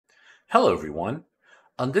Hello everyone.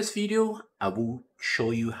 On this video, I will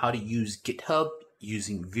show you how to use GitHub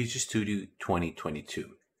using Visual Studio 2022.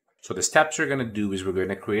 So the steps we're going to do is we're going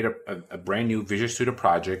to create a brand new Visual Studio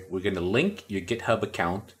project. We're going to link your GitHub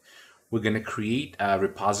account. We're going to create a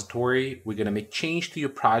repository. We're going to make change to your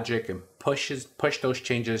project and push those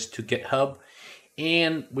changes to GitHub.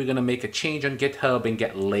 And we're going to make a change on GitHub and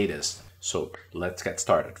get latest. So let's get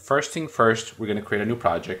started. First thing first, we're going to create a new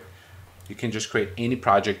project. You can just create any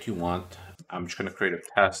project you want. I'm just going to create a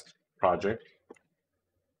test project.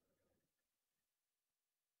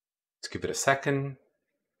 Let's give it a second.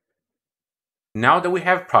 Now that we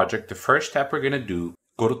have a project, the first step we're going to do,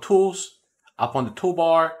 go to Tools, up on the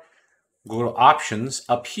toolbar, go to Options.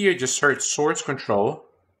 Up here, just search Source Control.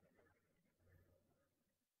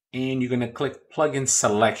 And you're going to click Plugin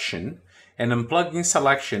Selection. And in Plugin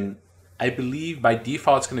Selection, I believe by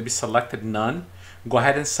default it's going to be selected None. Go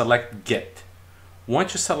ahead and select Git.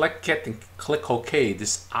 Once you select Git and click OK,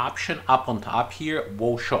 this option up on top here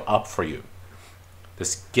will show up for you.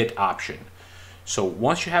 This Git option. So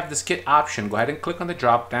once you have this Git option, go ahead and click on the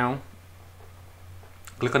drop down.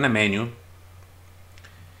 Click on the menu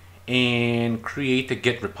and create a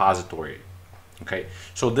Git repository. Okay,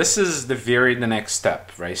 so this is the next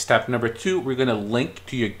step, right? Step number 2, we're going to link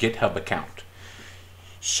to your GitHub account.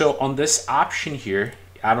 So on this option here,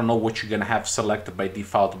 I don't know what you're going to have selected by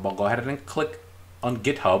default, but go ahead and click on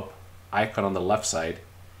GitHub icon on the left side.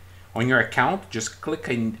 On your account, just click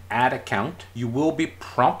on Add Account. You will be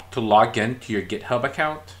prompted to log in to your GitHub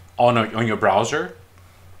account on your browser.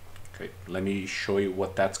 Okay, let me show you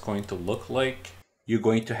what that's going to look like. You're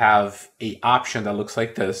going to have an option that looks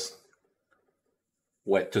like this.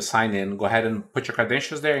 What to sign in. Go ahead and put your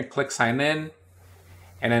credentials there and click Sign In.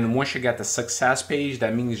 And then once you get the success page,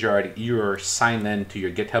 that means you're signed in to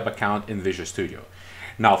your GitHub account in Visual Studio.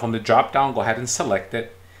 Now from the drop down, go ahead and select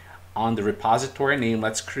it. On the repository name,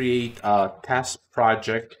 let's create a test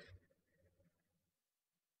project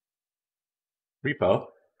repo.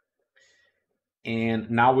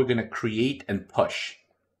 And now we're going to create and push.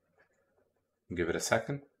 Give it a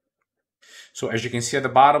second. So as you can see at the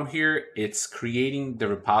bottom here, it's creating the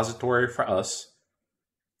repository for us.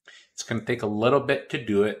 It's going to take a little bit to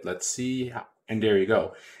do it. Let's see. And there you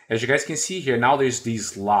go. As you guys can see here, now there's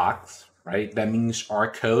these locks, right? That means our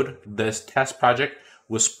code, this test project,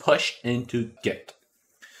 was pushed into Git.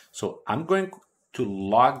 So I'm going to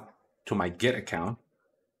log to my Git account.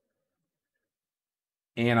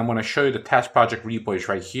 And I'm going to show you the test project repo is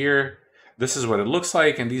right here. This is what it looks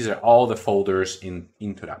like. And these are all the folders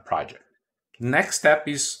into that project. Next step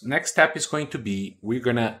is going to be, we're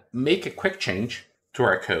going to make a quick change to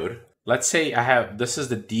our code. Let's say this is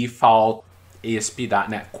the default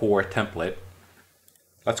ASP.NET Core template.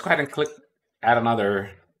 Let's go ahead and click add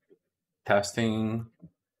another testing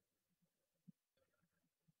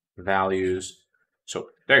values. So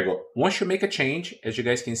there you go. Once you make a change, as you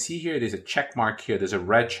guys can see here, there's a check mark here. There's a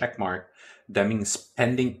red check mark. That means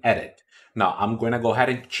pending edit. Now I'm going to go ahead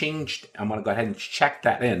and check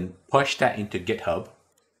that in, push that into GitHub.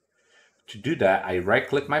 To do that, I right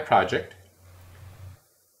click my project,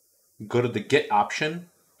 go to the Git option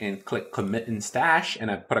and click commit and stash, and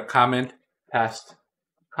I put a comment, test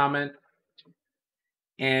comment,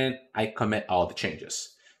 and I commit all the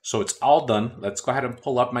changes. So it's all done. Let's go ahead and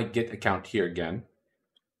pull up my Git account here again.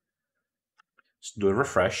 Let's do a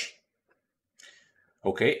refresh.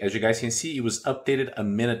 Okay, as you guys can see, it was updated a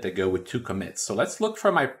minute ago with 2 commits. So let's look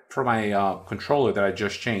for my controller that I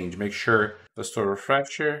just changed. Make sure, let's do a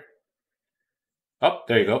refresh here. Oh,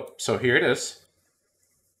 there you go. So here it is.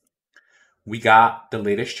 We got the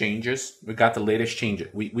latest changes.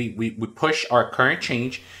 We push our current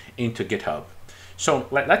change into GitHub. So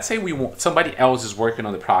let's say somebody else is working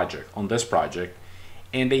on this project,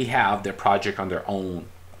 and they have their project on their own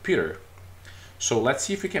computer. So let's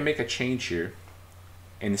see if we can make a change here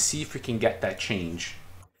and see if we can get that change.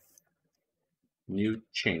 New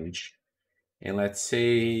change. And let's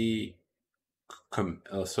say,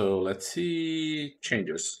 so let's see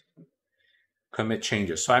changes. Commit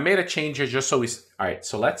changes. So I made a change here just so all right,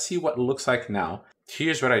 so let's see what it looks like now.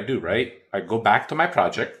 Here's what I do, right? I go back to my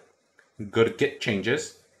project, go to Git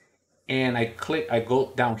changes, and I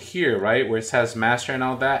go down here, right, where it says master and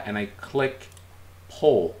all that, and I click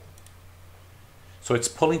pull. So it's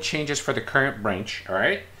pulling changes for the current branch, all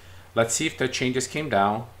right? Let's see if the changes came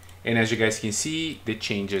down. And as you guys can see, the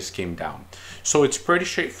changes came down. So it's pretty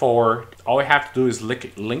straightforward. All I have to do is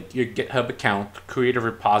link your GitHub account, create a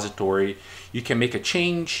repository. You can make a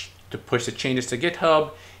change to push the changes to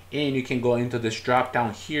GitHub, and you can go into this drop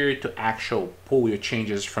down here to pull your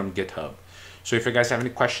changes from GitHub. So if you guys have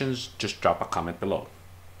any questions, just drop a comment below.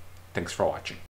 Thanks for watching.